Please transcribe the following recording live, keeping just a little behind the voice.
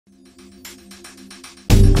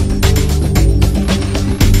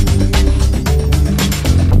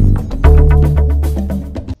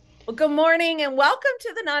Good morning and welcome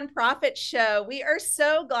to the Nonprofit Show. We are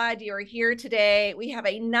so glad you are here today. We have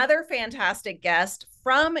another fantastic guest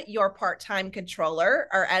from your part-time controller,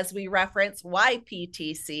 or as we reference,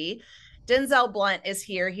 YPTC. Denzel Blount is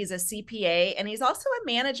here. He's a CPA and he's also a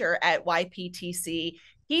manager at YPTC.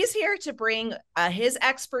 He's here to bring his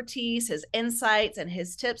expertise, his insights, and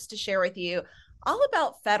his tips to share with you all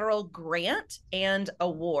about federal grant and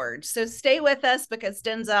award. So stay with us because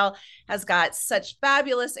Denzel has got such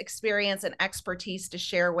fabulous experience and expertise to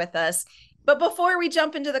share with us. But before we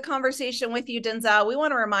jump into the conversation with you, Denzel, we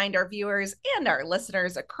want to remind our viewers and our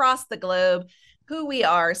listeners across the globe who we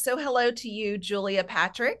are. So hello to you, Julia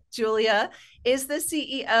Patrick. Julia is the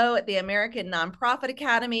CEO at the American Nonprofit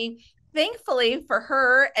Academy. Thankfully for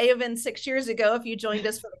her, even 6 years ago, if you joined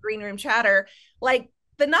us for the Green Room Chatter,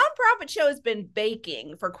 the nonprofit show has been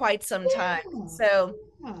baking for quite some time. So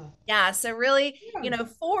so really,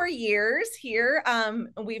 4 years here.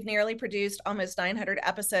 We've nearly produced almost 900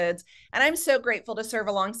 episodes, and I'm so grateful to serve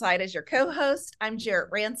alongside as your co-host. I'm Jarrett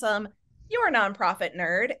Ransom, your nonprofit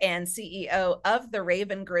nerd and CEO of the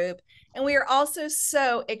Raven Group. And we are also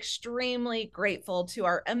so extremely grateful to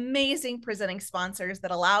our amazing presenting sponsors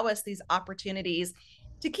that allow us these opportunities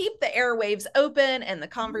to keep the airwaves open and the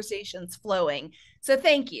conversations flowing. So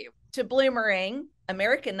thank you to Bloomerang,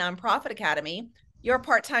 American Nonprofit Academy, your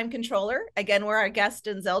part-time controller, again, where our guest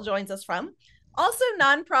Denzel joins us from, also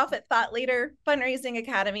nonprofit thought leader, fundraising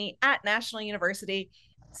academy at National University,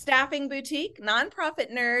 staffing boutique,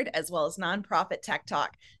 nonprofit nerd, as well as nonprofit tech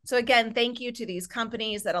talk. So again, thank you to these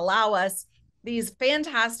companies that allow us these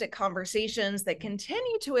fantastic conversations that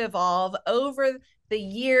continue to evolve over the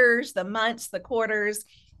years, the months, the quarters.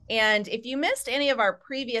 And if you missed any of our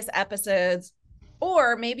previous episodes,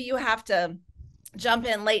 or maybe you have to jump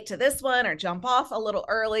in late to this one or jump off a little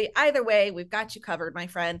early, either way, we've got you covered, my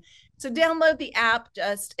friend. So download the app.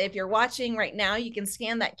 Just if you're watching right now, you can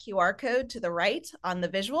scan that QR code to the right on the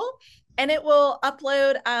visual, and it will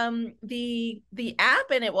upload the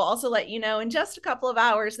app, and it will also let you know in just a couple of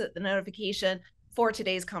hours that the notification for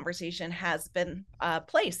today's conversation has been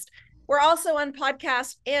placed. We're also on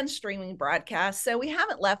podcast and streaming broadcast, so we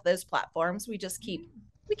haven't left those platforms. We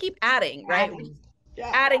keep adding, right?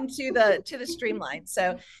 Adding to the streamline.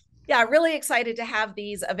 So yeah, really excited to have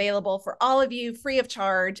these available for all of you free of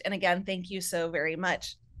charge. And again, thank you so very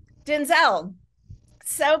much. Denzel,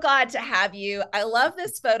 so glad to have you. I love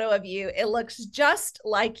this photo of you. It looks just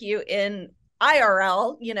like you in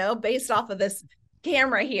IRL, based off of this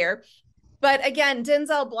camera here. But again,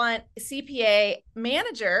 Denzel Blount, CPA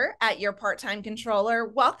manager at your part-time controller.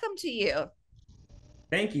 Welcome to you.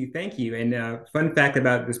 Thank you. Thank you. And fun fact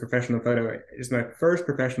about this professional photo, it's my first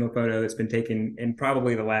professional photo that's been taken in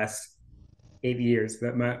probably the last 8 years.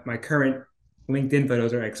 But my current LinkedIn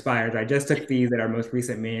photos are expired. I just took these at our most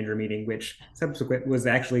recent manager meeting, which subsequent was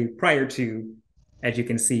actually prior to, as you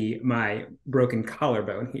can see, my broken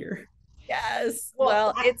collarbone here. Yes.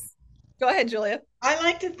 Well, go ahead, Julia. I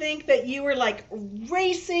like to think that you were like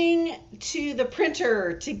racing to the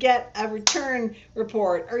printer to get a return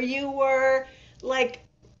report, or you were like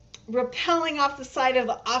rappelling off the side of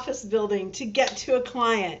the office building to get to a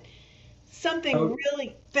client. Something Oh,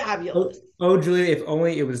 really oh, fabulous. oh, Julia, if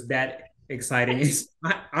only it was that exciting. It's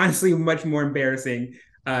honestly much more embarrassing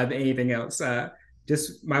than anything else.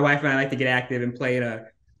 Just my wife and I like to get active and play in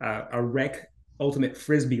a rec ultimate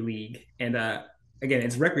frisbee league, and again,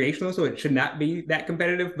 it's recreational, so it should not be that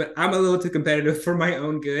competitive. But I'm a little too competitive for my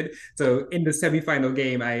own good. So in the semifinal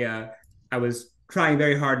game, I was trying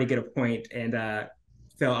very hard to get a point and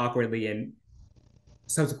fell awkwardly and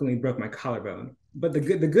subsequently broke my collarbone. But the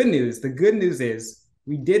good news is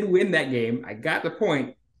we did win that game. I got the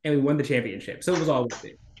point, and we won the championship. So it was all worth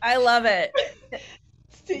it. I love it.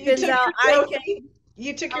 So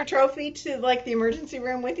you took your trophy to like the emergency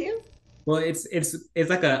room with you? Well, it's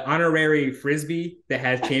like an honorary frisbee that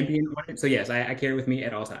has champion on it. So yes, I carry it with me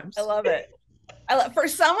at all I times. love it. For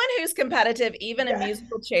someone who's competitive, even in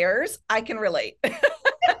musical chairs, I can relate.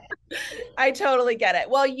 I totally get it.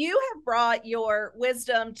 Well, you have brought your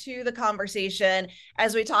wisdom to the conversation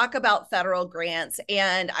as we talk about federal grants.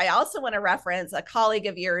 And I also want to reference a colleague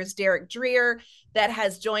of yours, Derek Dreer, that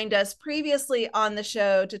has joined us previously on the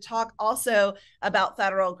show to talk also about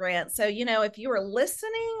federal grants. So, if you were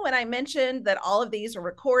listening when I mentioned that all of these are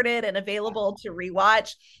recorded and available to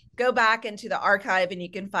rewatch, go back into the archive and you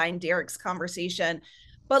can find Derek's conversation.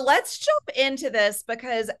 But let's jump into this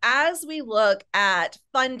because as we look at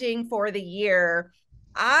funding for the year,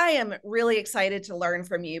 I am really excited to learn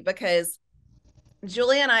from you because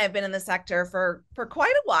Julie and I have been in the sector for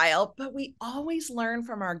quite a while, but we always learn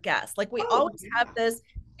from our guests. Like we Oh, always have this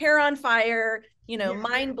hair on fire, Yeah.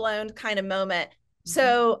 mind blown kind of moment.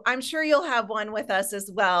 So I'm sure you'll have one with us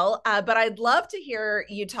as well. But I'd love to hear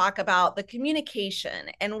you talk about the communication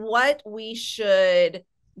and what we should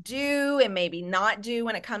do and maybe not do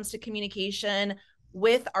when it comes to communication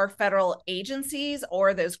with our federal agencies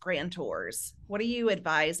or those grantors. What do you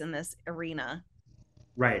advise in this arena?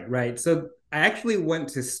 Right, right. So I actually want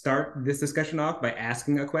to start this discussion off by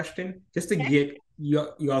asking a question, just to get you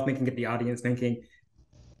all thinking, get the audience thinking.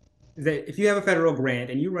 That if you have a federal grant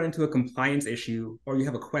and you run into a compliance issue or you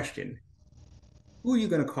have a question, who are you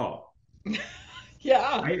going to call?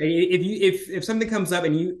 Yeah. If something comes up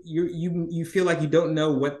and you feel like you don't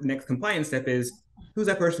know what the next compliance step is, who's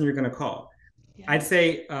that person you're going to call? Yeah. I'd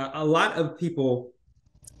say a lot of people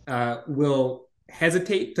will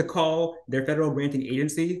hesitate to call their federal granting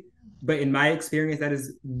agency, but in my experience, that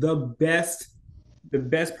is the best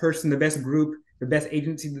person, the best group, the best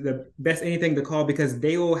agency, the best anything to call, because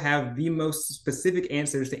they will have the most specific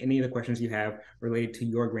answers to any of the questions you have related to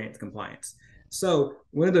your grant compliance. So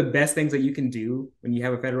one of the best things that you can do when you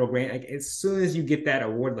have a federal grant, like as soon as you get that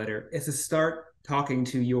award letter, is to start talking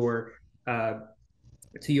to your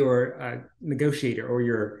negotiator or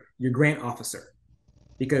your grant officer,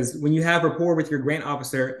 because when you have rapport with your grant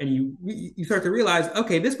officer and you start to realize,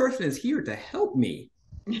 okay, this person is here to help me,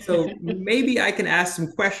 so maybe I can ask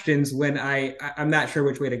some questions when I'm not sure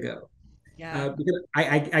which way to go. Yeah. Because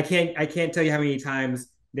I can't tell you how many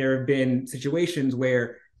times there have been situations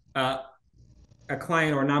where a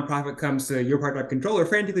client or a nonprofit comes to your part-time controller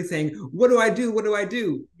frantically saying, "What do I do? What do I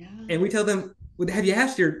do?" Yeah. And we tell them, well, "Have you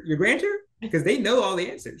asked your grantor?" Because they know all the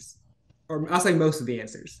answers, or I'll say most of the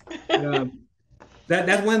answers.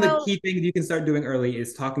 That's one of the Well, key things you can start doing early,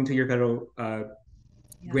 is talking to your federal yeah.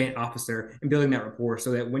 grant officer and building that rapport,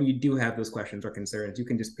 so that when you do have those questions or concerns, you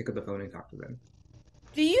can just pick up the phone and talk to them.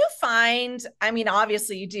 Do you find, I mean,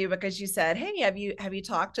 obviously you do because you said, hey, have you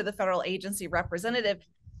talked to the federal agency representative?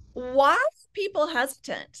 Why are people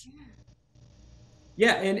hesitant?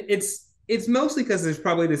 Yeah, and it's mostly because there's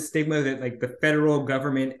probably this stigma that like the federal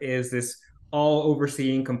government is this all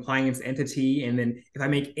overseeing compliance entity, and then if I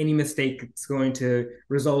make any mistake, it's going to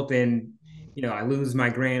result in, I lose my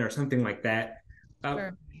grant or something like that. Uh,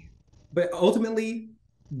 Sure. but ultimately,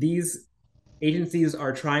 these agencies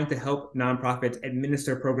are trying to help nonprofits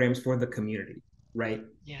administer programs for the community, right?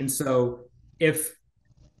 Yeah. And so, if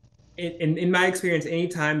in my experience,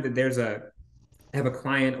 anytime that I have a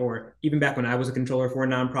client, or even back when I was a controller for a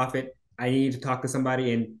nonprofit, I needed to talk to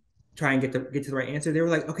somebody and try and get to the right answer. They were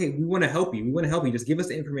like, "Okay, we want to help you. We want to help you. Just give us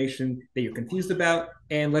the information that you're confused about,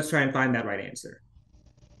 and let's try and find that right answer."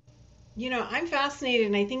 I'm fascinated,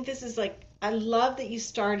 and I think this is like, I love that you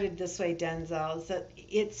started this way, Denzel. Is that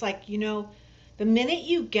it's like, the minute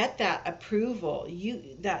you get that approval,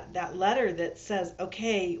 that letter that says,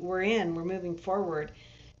 okay, we're moving forward,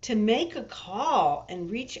 to make a call and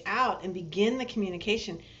reach out and begin the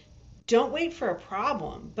communication. Don't wait for a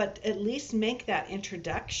problem, but at least make that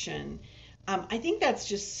introduction. I think that's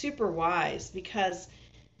just super wise, because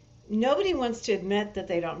nobody wants to admit that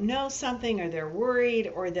they don't know something, or they're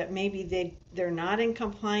worried, or that maybe they're not in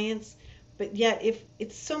compliance. But yet, if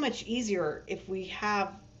it's so much easier if we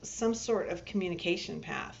have some sort of communication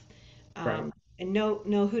path, Right. and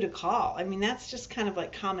know who to call. I mean, that's just kind of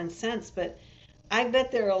like common sense, but I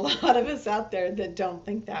bet there are a lot of us out there that don't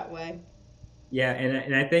think that way. Yeah,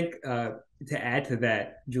 and I think to add to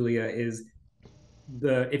that, Julia, is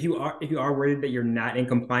the if you are worried that you're not in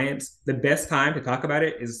compliance, the best time to talk about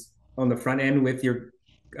it is on the front end with your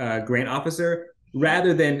grant officer, Yeah.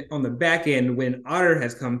 rather than on the back end when an auditor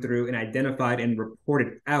has come through and identified and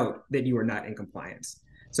reported out that you are not in compliance.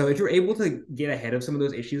 So if you're able to get ahead of some of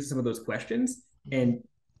those issues, some of those questions, and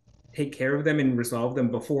take care of them and resolve them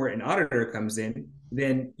before an auditor comes in,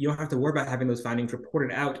 then you don't have to worry about having those findings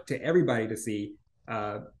reported out to everybody to see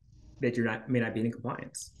that you're not may not be in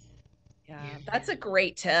compliance. Yeah, that's a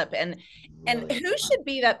great tip. And Really who smart. should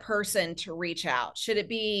be that person to reach out? Should it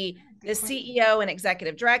be Good the question. CEO and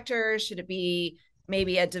executive director? Should it be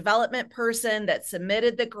maybe a development person that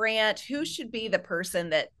submitted the grant? Who should be the person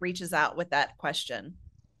that reaches out with that question?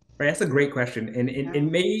 Right, that's a great question, and Yeah.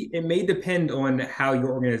 it may depend on how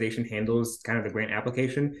your organization handles kind of the grant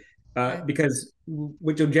application, Okay. because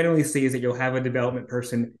what you'll generally see is that you'll have a development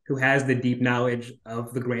person who has the deep knowledge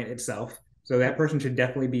of the grant itself. So that person should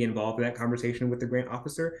definitely be involved in that conversation with the grant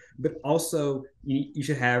officer. But also, you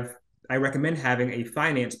should have. I recommend having a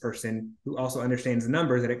finance person who also understands the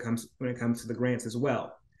numbers that it comes when it comes to the grants as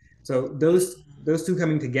well. So those two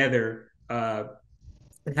coming together, and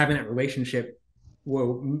having that relationship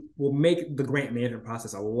will make the grant management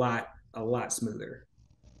process a lot smoother.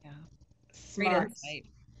 Yeah. Great Smart. insight.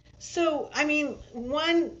 So, I mean,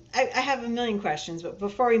 I have a million questions, but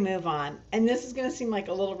before we move on, and this is going to seem like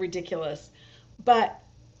a little ridiculous, but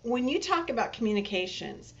when you talk about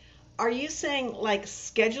communications, are you saying like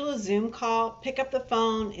schedule a Zoom call, pick up the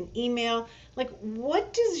phone, an email? Like,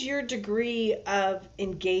 what does your degree of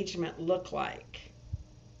engagement look like?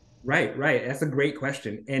 Right, right. That's a great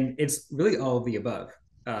question, and it's really all of the above.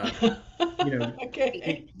 Uh, you know,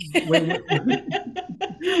 Okay. when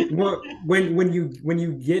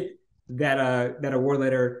you get that award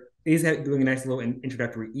letter, is doing a nice little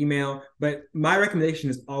introductory email. But my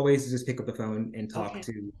recommendation is always to just pick up the phone and talk Okay.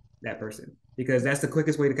 to that person because that's the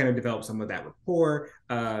quickest way to kind of develop some of that rapport.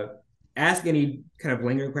 Ask any kind of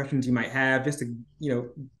lingering questions you might have, just to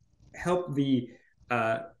help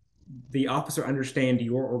uh, the officer understand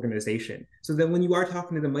your organization. So that when you are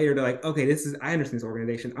talking to them later, they're like, okay, I understand this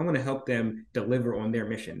organization. I want to help them deliver on their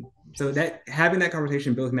mission. So that having that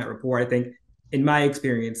conversation, building that rapport, I think, in my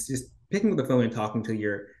experience, just picking up the phone and talking to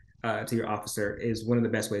your officer is one of the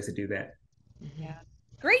best ways to do that. Yeah.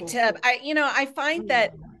 Great Cool. tip. I find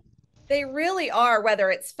that they really are, whether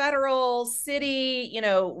it's federal, city,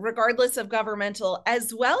 regardless of governmental,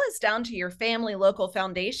 as well as down to your family, local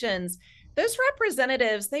foundations, those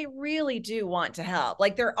representatives, they really do want to help.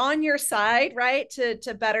 Like they're on your side, right?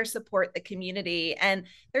 To better support the community. And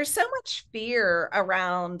there's so much fear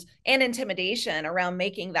around and intimidation around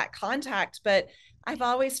making that contact. But I've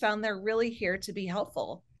always found they're really here to be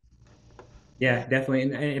helpful. Yeah, definitely.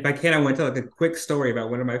 And if I can, I want to tell like a quick story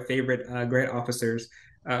about one of my favorite grant officers,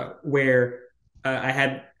 where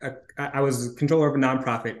I was controller of a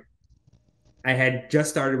nonprofit. I had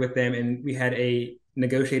just started with them, and we had a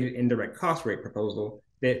negotiated indirect cost rate proposal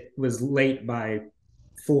that was late by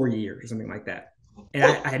 4 years or something like that. And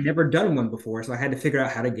I Oh, had never done one before, so I had to figure out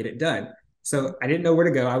how to get it done. So I didn't know where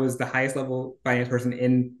to go. I was the highest level finance person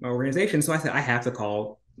in my organization, so I said I have to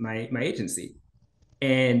call my agency,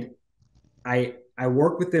 and I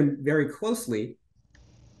worked with them very closely,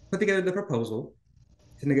 put together the proposal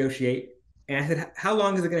to negotiate. And I said, how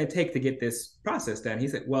long is it going to take to get this process done? He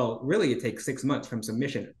said, well, really, it takes 6 months from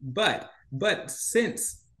submission. But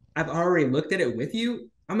since I've already looked at it with you,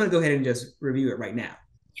 I'm going to go ahead and just review it right now.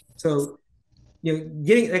 So,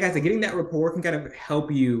 getting, like I said, getting that rapport can kind of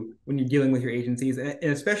help you when you're dealing with your agencies, and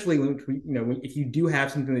especially if you do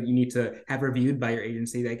have something that you need to have reviewed by your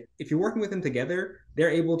agency, like if you're working with them together, they're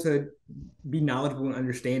able to be knowledgeable and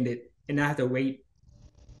understand it and not have to wait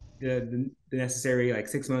the necessary like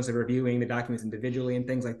 6 months of reviewing the documents individually and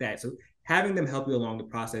things like that. So having them help you along the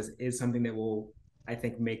process is something that will, I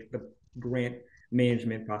think, make the grant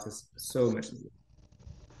management process so much easier.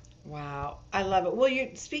 wow. I love it. Well,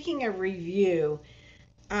 you speaking of review,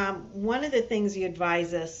 one of the things you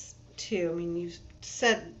advise us to, I mean, you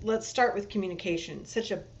said, let's start with communication,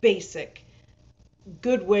 such a basic,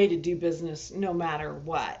 good way to do business no matter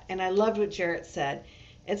what. And I loved what Jarrett said.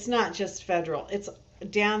 It's not just federal, it's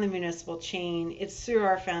down the municipal chain, it's through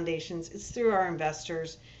our foundations, it's through our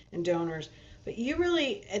investors and donors. But you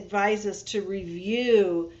really advise us to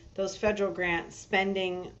review those federal grant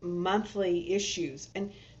spending monthly issues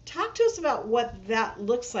and talk to us about what that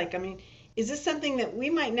looks like. I mean, is this something that we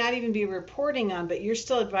might not even be reporting on, but you're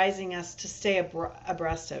still advising us to stay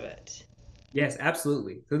abreast of it? Yes,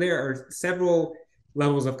 absolutely. So there are several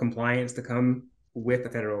levels of compliance to come with a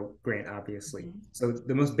federal grant, obviously. Mhm. So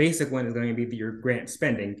the most basic one is going to be your grant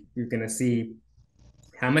spending. You're going to see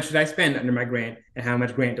how much did I spend under my grant and how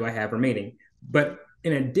much grant do I have remaining. But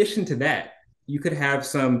in addition to that, you could have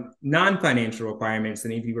some non-financial requirements that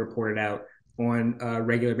need to be reported out on a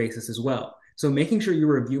regular basis as well. So making sure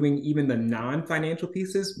you're reviewing even the non-financial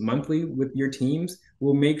pieces monthly with your teams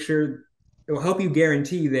will make sure it will help you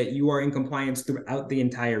guarantee that you are in compliance throughout the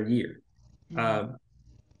entire year. Mhm. Um,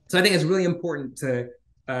 so I think it's really important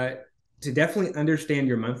uh, to definitely understand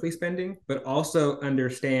your monthly spending, but also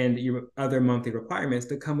understand your other monthly requirements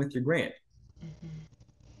that come with your grant. Mhm.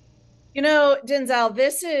 Denzel,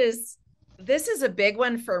 this is a big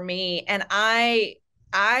one for me, and I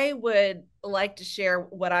would like to share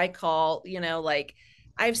what I call, like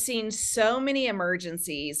I've seen so many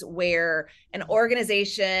emergencies where an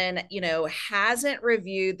organization, hasn't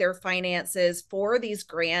reviewed their finances for these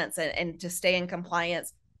grants and to stay in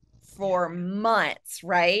compliance for months,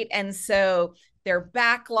 right? And so they're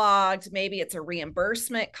backlogged. Maybe it's a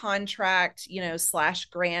reimbursement contract, slash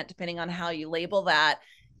grant, depending on how you label that.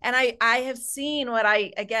 And I have seen what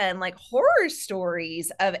I, again, like horror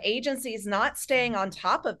stories of agencies not staying on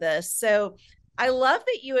top of this. So I love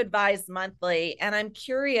that you advise monthly, and I'm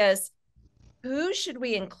curious, who should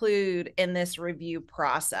we include in this review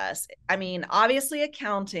process? I mean, obviously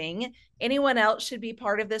accounting. Anyone else should be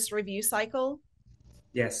part of this review cycle?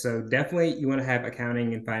 Yes, so definitely you want to have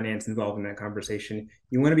accounting and finance involved in that conversation.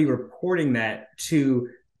 You want to be reporting that to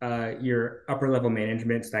your upper level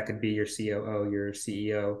management. So that could be your COO, your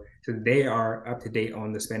CEO, so they are up to date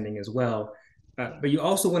on the spending as well. But you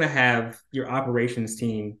also want to have your operations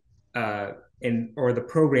team or the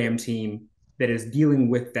program team that is dealing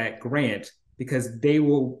with that grant, because they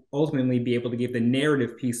will ultimately be able to give the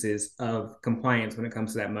narrative pieces of compliance when it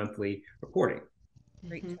comes to that monthly reporting.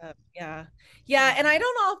 Great Mm-hmm. tip. Yeah. Yeah. And I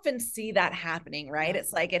don't often see that happening, right?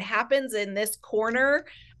 It's like it happens in this corner.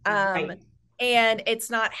 Um, Right. and it's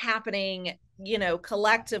not happening,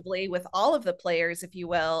 collectively with all of the players, if you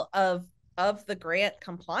will, of the grant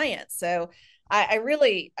compliance. So I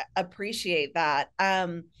really appreciate that.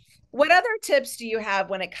 What other tips do you have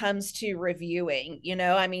when it comes to reviewing?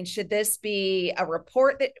 I mean, should this be a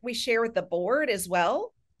report that we share with the board as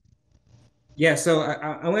well? Yeah, so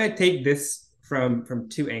I want to take this from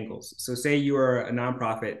two angles. So, say you are a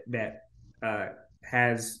nonprofit that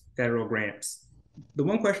has federal grants. The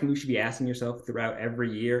one question you should be asking yourself throughout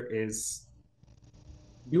every year is,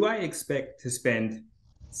 do I expect to spend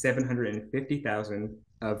 750,000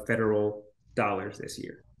 of federal dollars this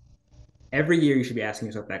year? Every year you should be asking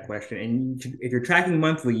yourself that question, and if you're tracking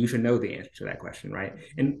monthly, you should know the answer to that question, right?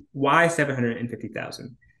 And why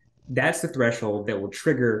 750,000? That's the threshold that will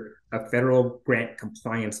trigger a federal grant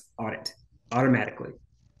compliance audit automatically.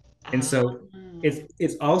 And Ah, so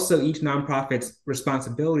it's also each nonprofit's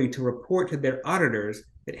responsibility to report to their auditors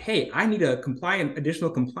that, hey, I need a additional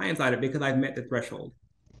compliance audit because I've met the threshold.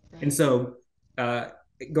 And right. so, uh,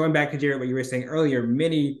 going back to Jared, what you were saying earlier,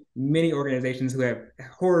 many organizations who have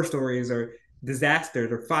horror stories or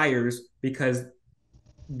disasters or fires because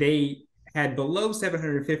they had below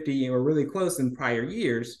 750 and were really close in prior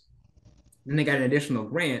years, then they got an additional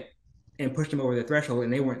grant and pushed them over the threshold,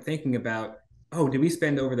 and they weren't thinking about, oh, did we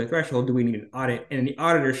spend over the threshold? Do we need an audit? And the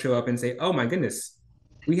auditors show up and say, oh my goodness,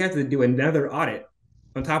 we have to do another audit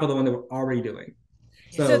on top of the one that we're already doing.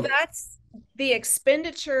 So So that's the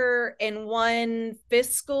expenditure in one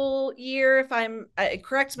fiscal year, if I'm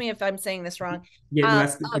correct me if I'm saying this wrong. yeah, no, Uh,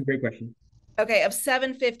 that's a great question. okay, of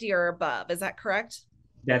 750 or above. Is that correct?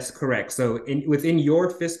 That's correct. So within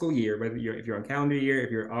your fiscal year, whether if you're on calendar year,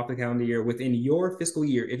 if you're off the calendar year, within your fiscal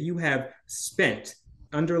year, if you have spent,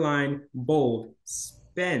 underline, bold,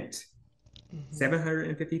 spent Mm-hmm.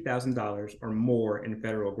 $750,000 or more in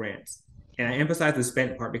federal grants. And I emphasize the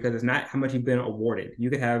spent part because it's not how much you've been awarded. You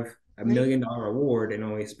could have a Right. $1 million award and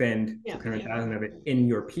only spend Yeah. 600,000 of it in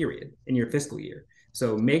your period, in your fiscal year.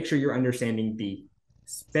 So make sure you're understanding the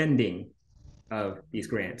spending of these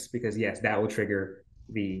grants, because yes, that will trigger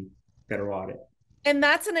the federal audit. And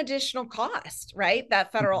that's an additional cost, right?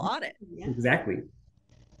 That federal audit. Yeah. Exactly.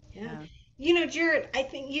 Yeah. Yeah. Jared, I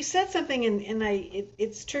think you said something,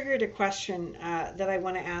 it's triggered a question that I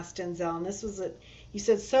want to ask Denzel. And this was you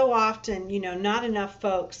said so often, not enough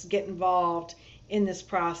folks get involved in this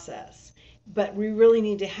process, but we really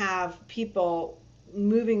need to have people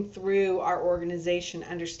moving through our organization,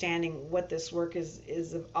 understanding what this work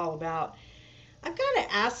is all about. I've got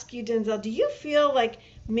to ask you, Denzel, do you feel like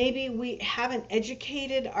maybe we haven't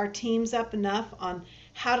educated our teams up enough on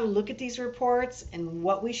how to look at these reports and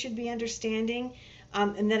what we should be understanding?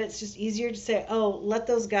 And that it's just easier to say, oh, let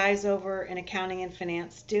those guys over in accounting and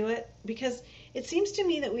finance do it? Because it seems to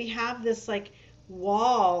me that we have this like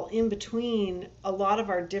wall in between a lot of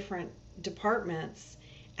our different departments.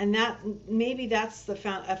 And that maybe that's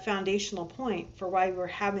a foundational point for why we're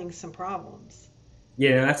having some problems.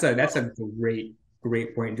 Yeah, that's a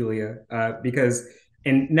great point, Julia. Because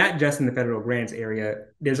and not just in the federal grants area,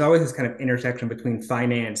 there's always this kind of intersection between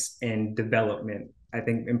finance and development. I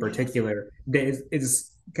think in Yes. particular, there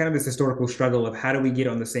is kind of this historical struggle of how do we get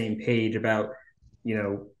on the same page about,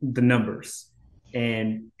 the numbers.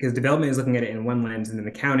 And because development is looking at it in one lens, and then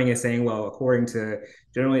accounting is saying, well, according to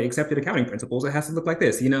generally accepted accounting principles, it has to look like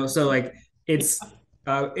this. So like it's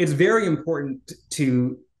very important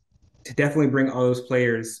to definitely bring all those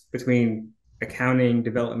players between accounting,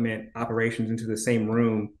 development, operations into the same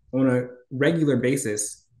room on a regular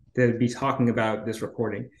basis to be talking about this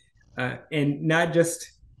reporting, and uh, not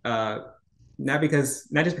just because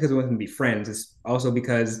we want them to be friends. It's also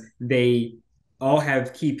because they all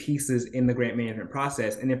have key pieces in the grant management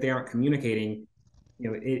process, and if they aren't communicating,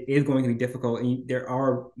 it is going to be difficult, and there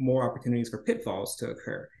are more opportunities for pitfalls to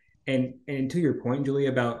occur. And to your point, Julie,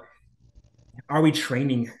 about are we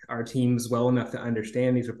training our teams well enough to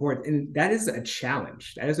understand these reports? And that is a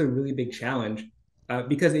challenge. That is a really big challenge,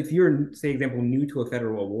 because if you're, say, example, new to a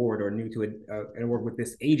federal award or new to an award with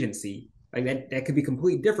this agency, like that could be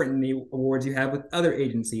completely different than the awards you have with other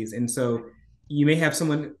agencies. And so you may have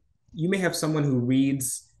someone you may have someone who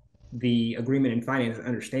reads the agreement in finance and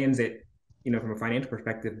understands it, from a financial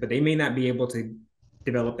perspective, but they may not be able to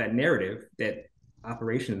develop that narrative that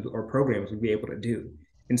operations or programs would be able to do.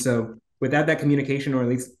 And so without that communication, or at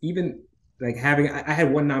least even like I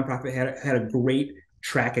had one nonprofit had a great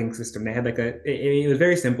tracking system. They had it was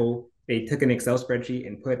very simple. They took an Excel spreadsheet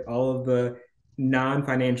and put all of the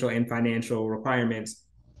non-financial and financial requirements,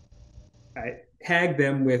 tagged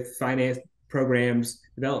them with finance programs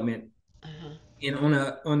development, Uh-huh. and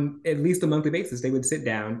on at least a monthly basis, they would sit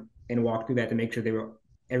down and walk through that to make sure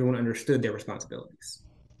everyone understood their responsibilities.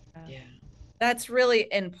 Yeah. That's really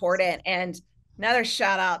important. And another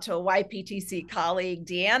shout out to a YPTC colleague,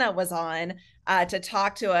 Deanna, was on to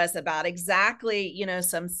talk to us about exactly,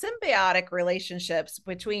 some symbiotic relationships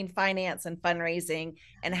between finance and fundraising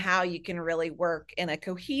and how you can really work in a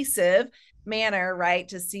cohesive manner, right?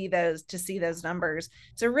 To see those numbers.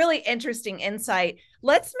 It's a really interesting insight.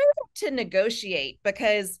 Let's move to negotiate,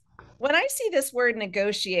 because when I see this word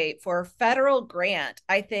negotiate for a federal grant,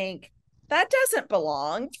 I think that doesn't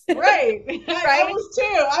belong. Right. I Right. was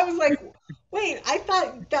too. I was like, wait, I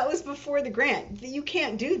thought that was before the grant. You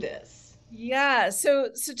can't do this. Yeah. So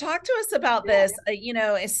talk to us about Yeah.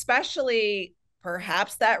 this, especially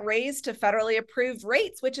perhaps that raise to federally approved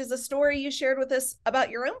rates, which is a story you shared with us about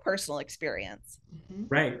your own personal experience. Mhm.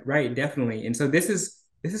 Right, definitely. And so this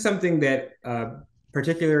is something that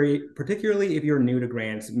particularly if you're new to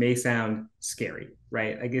grants may sound scary,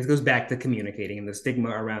 right? Like it goes back to communicating and the stigma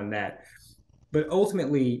around that. But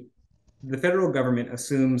ultimately, the federal government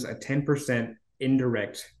assumes a 10%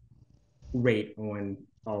 indirect rate on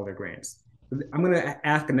all their grants. I'm going to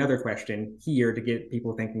ask another question here to get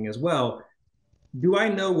people thinking as well. Do I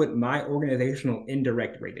know what my organizational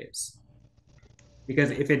indirect rate is?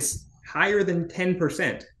 Because if it's higher than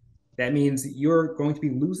 10%, that means you're going to be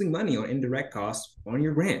losing money on indirect costs on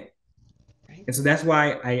your grant. Right. And so that's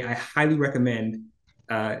why I highly recommend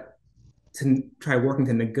to try working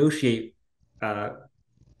to negotiate uh,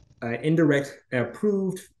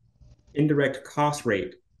 approved indirect cost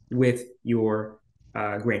rate with your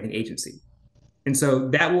granting agency. And so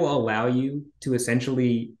that will allow you to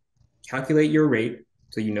essentially calculate your rate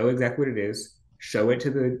so you know exactly what it is, show it to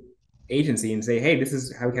the agency and say, hey, this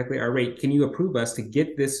is how we calculate our rate. Can you approve us to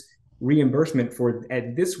get this reimbursement for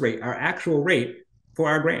at this rate, our actual rate for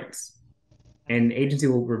our grants? And the agency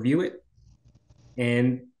will review it,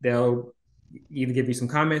 and they'll either give you some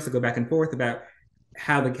comments to go back and forth about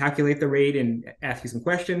how to calculate the rate and ask you some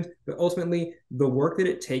questions. But ultimately, the work that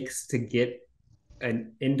it takes to get a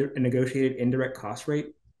negotiated indirect cost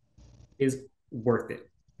rate is worth it,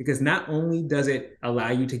 because not only does it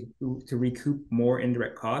allow you to recoup more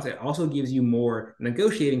indirect costs, it also gives you more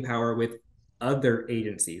negotiating power with other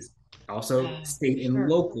agencies, also state and Sure.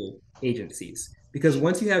 local agencies. Because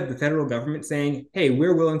once you have the federal government saying, hey,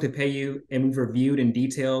 we're willing to pay you and we've reviewed in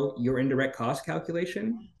detail your indirect cost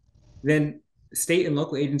calculation, then state and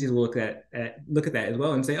local agencies will look at that as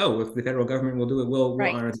well and say, oh, if the federal government will do it, we'll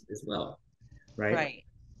Right. honor it as well, right? Right.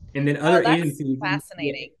 And then Oh, other that's agencies, yeah,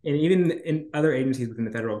 fascinating. and even in other agencies within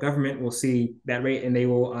the federal government will see that rate and they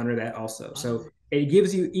will honor that also. So Oh. it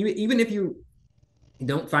gives you, even if you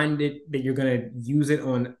don't find it that you're going to use it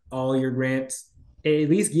on all your grants, it at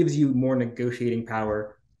least gives you more negotiating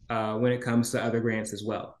power when it comes to other grants as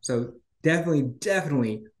well. So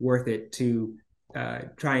definitely worth it to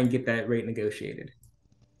try and get that rate negotiated.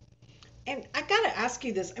 And I got to ask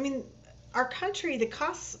you this. I mean, our country, the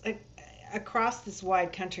costs across this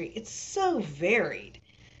wide country, it's so varied.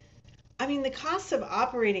 I mean, the cost of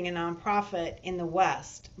operating a nonprofit in the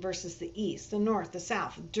West versus the East, the North, the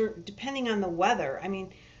South, depending on the weather. I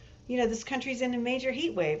mean, this country's in a major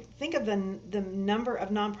heat wave. Think of the number of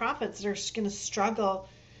nonprofits that are going to struggle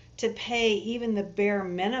to pay even the bare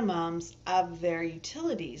minimums of their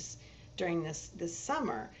utilities during this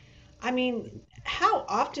summer. I mean, how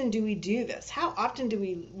often do we do this? How often do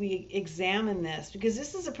we examine this? Because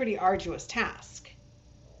this is a pretty arduous task.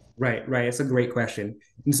 Right. It's a great question.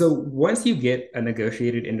 And so once you get a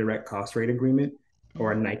negotiated indirect cost rate agreement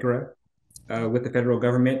or a Mhm. NICRA with the federal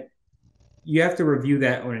government, you have to review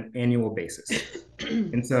that on an annual basis.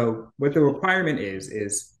 And so what the requirement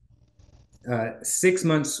is 6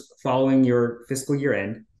 months following your fiscal year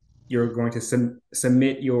end, you're going to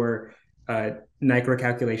submit your NICRA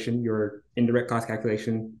calculation, your indirect cost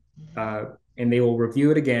calculation, and they will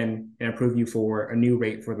review it again and approve you for a new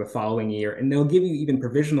rate for the following year. And they'll give you even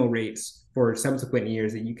provisional rates for subsequent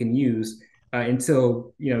years that you can use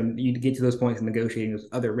until you get to those points of negotiating those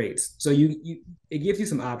other rates. So it gives you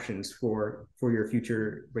some options for your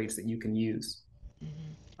future rates that you can use.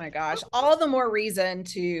 Mhm. My gosh, all the more reason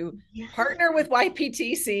to Yeah. partner with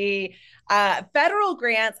YPTC. Federal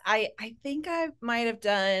grants, I think I might have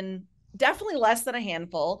done definitely less than a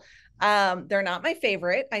handful. They're not my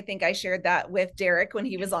favorite. I think I shared that with Derek when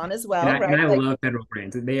he was on as And well, I right? and I Like, love federal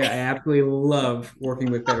grants. I absolutely love working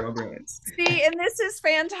with federal grants. see, and this is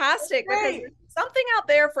fantastic because Great. there's something out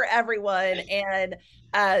there for everyone. And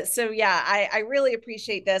so yeah, I really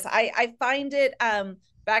appreciate this. I find it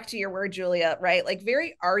back to your word, Julia, right? Like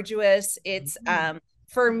very arduous. It's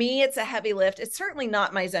for me, it's a heavy lift. It's certainly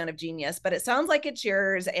not my zone of genius, but it sounds like it's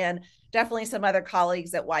yours and definitely some other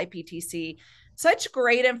colleagues at YPTC. Such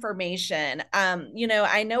great information.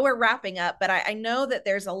 I know we're wrapping up, but I know that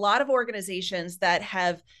there's a lot of organizations that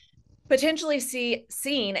have potentially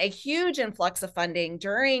seen a huge influx of funding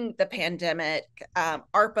during the pandemic,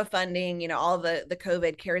 ARPA funding, all the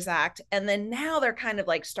COVID CARES Act, and then now they're kind of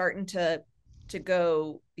like starting to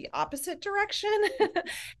go the opposite direction.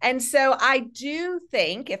 And so I do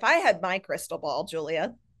think if I had my crystal ball,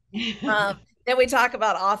 Julia, that we talk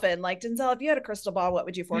about often, like Denzel, if you had a crystal ball, what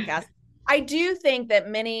would you forecast? I do think that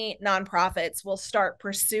many nonprofits will start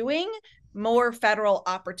pursuing more federal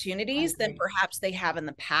I opportunities than agree. perhaps they have in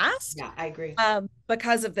the past, Yeah, I agree.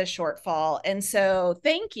 because of the shortfall. And so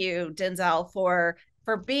thank you, Denzel, for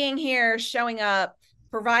being here, showing up,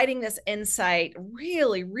 providing this insight,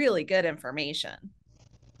 really, really good information.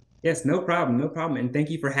 Yes, no problem, no problem. And thank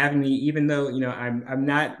you for having me. Even though, I'm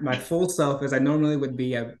not my full self as I normally would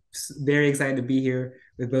be. I'm very excited to be here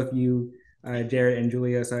with both you, Jared and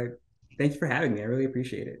Julia. So thank you for having me. I really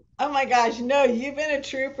appreciate it. Oh my gosh, no, you've been a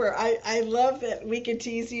trooper. I love that we could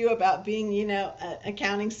tease you about being, an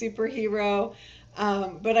accounting superhero.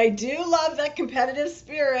 But I do love that competitive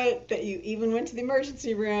spirit that you even went to the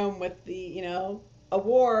emergency room with the,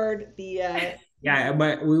 award, Yeah,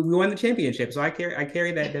 but we won the championship, so I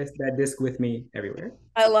carry that disc with me everywhere.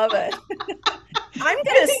 I love it. I'm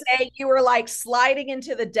going to say you were like sliding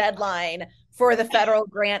into the deadline for the federal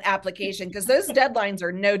grant application because those deadlines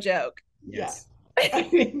are no joke. yeah. Yes. I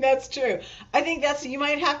think that's true. I think you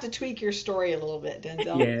might have to tweak your story a little bit,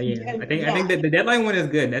 Denzel. Yeah, yeah. I And think I yeah, think that the deadline one is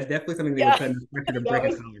good. That's definitely something that would Yeah. set the pressure to that break a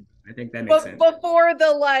was collarbone. I think that makes But sense. before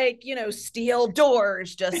the steel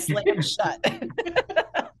doors just slam shut.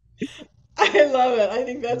 I love it. I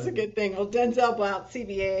think that's a good thing. Well, Denzel Blount,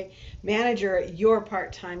 CBA manager, your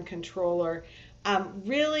part-time controller.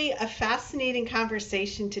 Really a fascinating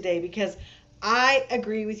conversation today because I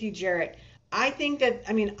agree with you, Jarrett. I think that,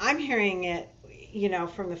 I'm hearing it,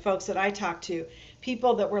 from the folks that I talk to,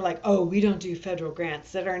 people that were like, oh, we don't do federal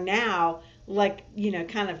grants, that are now like,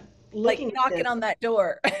 kind of Like looking at knocking this. on that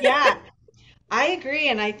door. Yeah, I agree,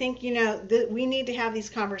 and I think that we need to have these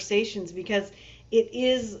conversations because it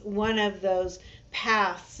is one of those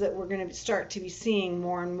paths that we're going to start to be seeing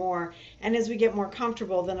more and more. And as we get more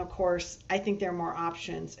comfortable, then of course I think there are more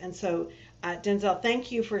options. And so, Denzel,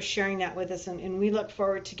 thank you for sharing that with us, and we look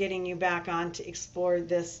forward to getting you back on to explore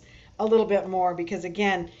this a little bit more because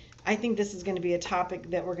again, I think this is going to be a topic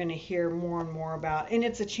that we're going to hear more and more about, and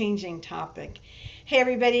it's a changing topic. Hey,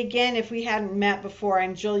 everybody, again, if we hadn't met before,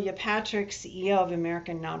 I'm Julia Patrick, CEO of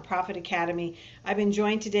American Nonprofit Academy. I've been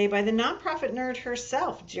joined today by the nonprofit nerd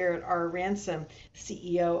herself, Jared R. Ransom,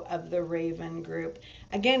 CEO of the Raven Group.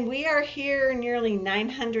 Again, we are here nearly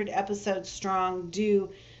 900 episodes strong due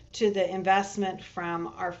to the investment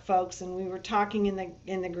from our folks, and we were talking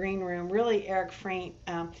in the green room. Really, Eric Freint,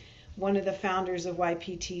 one of the founders of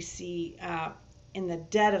YPTC, in the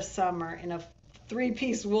dead of summer in a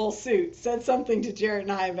three-piece wool suit, said something to Jarrett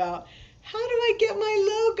and I about how do I get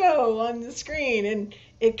my logo on the screen, and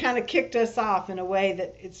it kind of kicked us off in a way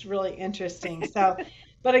that it's really interesting. So,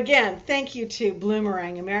 but again, thank you to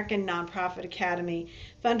Bloomerang, American Nonprofit Academy,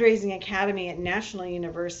 Fundraising Academy at National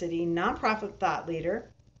University, nonprofit thought leader,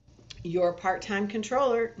 your part-time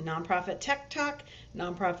controller, nonprofit tech talk,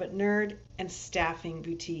 nonprofit nerd, and staffing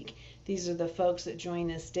boutique. These are the folks that join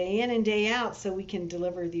us day in and day out so we can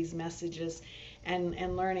deliver these messages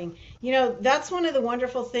and learning. That's one of the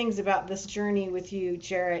wonderful things about this journey with you,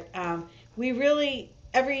 Jarrett. We really,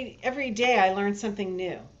 every day I learn something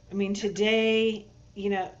new. Today,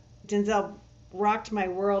 Denzel rocked my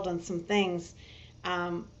world on some things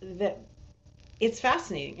that it's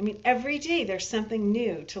fascinating. Every day there's something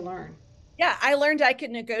new to learn. Yeah, I learned I could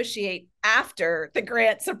negotiate after the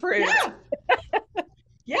grant's approved. Yeah.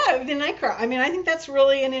 Yeah, the night crawl. I think that's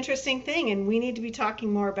really an interesting thing, and we need to be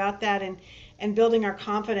talking more about that and building our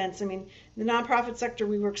confidence. The nonprofit sector,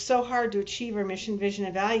 we work so hard to achieve our mission, vision,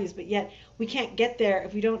 and values, but yet we can't get there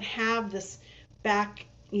if we don't have this back,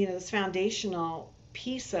 this foundational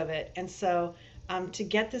piece of it. And so to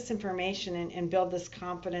get this information and build this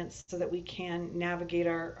confidence so that we can navigate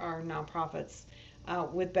our nonprofits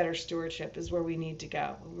with better stewardship is where we need to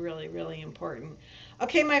go. Really, really important.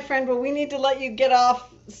 Okay, my friend, well, we need to let you get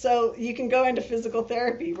off so you can go into physical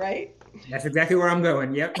therapy, right? That's exactly where I'm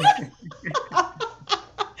going. Yep.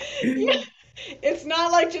 Yeah, it's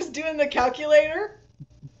not like just doing the calculator.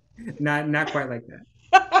 Not quite like that.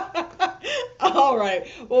 All right.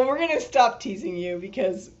 Well, we're going to stop teasing you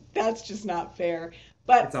because that's just not fair. It's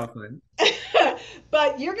But all fun.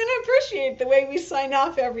 but you're going to appreciate the way we sign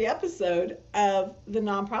off every episode of the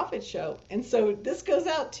nonprofit show. And so this goes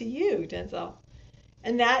out to you, Denzel.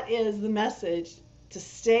 And that is the message to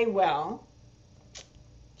stay well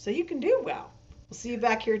so you can do well. We'll see you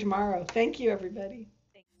back here tomorrow. Thank you, everybody.